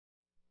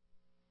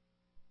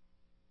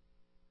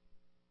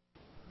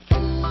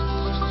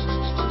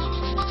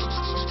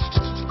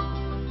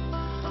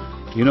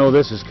You know,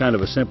 this is kind of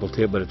a simple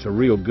tip, but it's a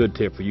real good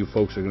tip for you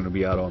folks who are going to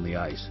be out on the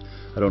ice.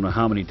 I don't know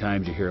how many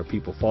times you hear of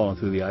people falling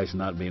through the ice and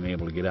not being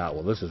able to get out.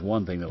 Well, this is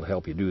one thing that will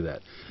help you do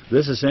that.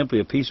 This is simply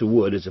a piece of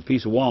wood. It's a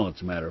piece of walnut,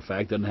 as a matter of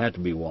fact. It doesn't have to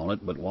be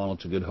walnut, but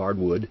walnut's a good hard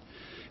wood.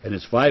 And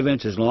it's 5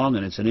 inches long,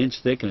 and it's 1 inch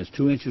thick, and it's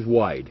 2 inches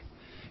wide.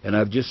 And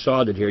I've just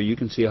sawed it here. You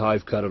can see how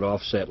I've cut it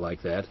offset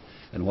like that.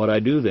 And what I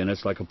do then,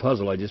 it's like a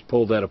puzzle. I just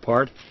pull that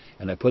apart,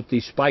 and I put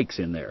these spikes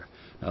in there.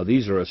 Now,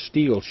 these are a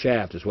steel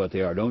shaft is what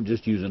they are. Don't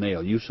just use a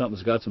nail. Use something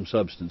that's got some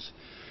substance.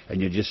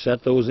 And you just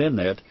set those in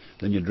there.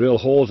 Then you drill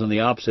holes in the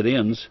opposite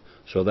ends,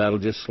 so that'll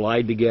just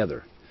slide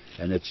together.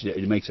 And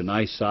it makes a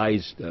nice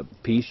sized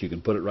piece. You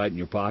can put it right in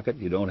your pocket.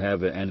 You don't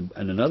have it. And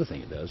another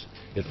thing it does,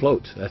 it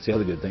floats. That's the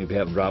other good thing. If you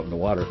have it drop in the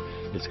water,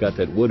 it's got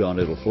that wood on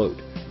it, it'll float.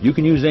 You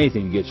can use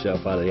anything to get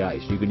yourself out of the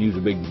ice. You can use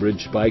a big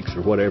bridge spikes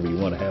or whatever you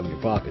want to have in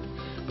your pocket.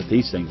 But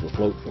these things will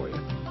float for you.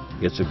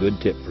 It's a good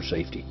tip for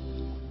safety.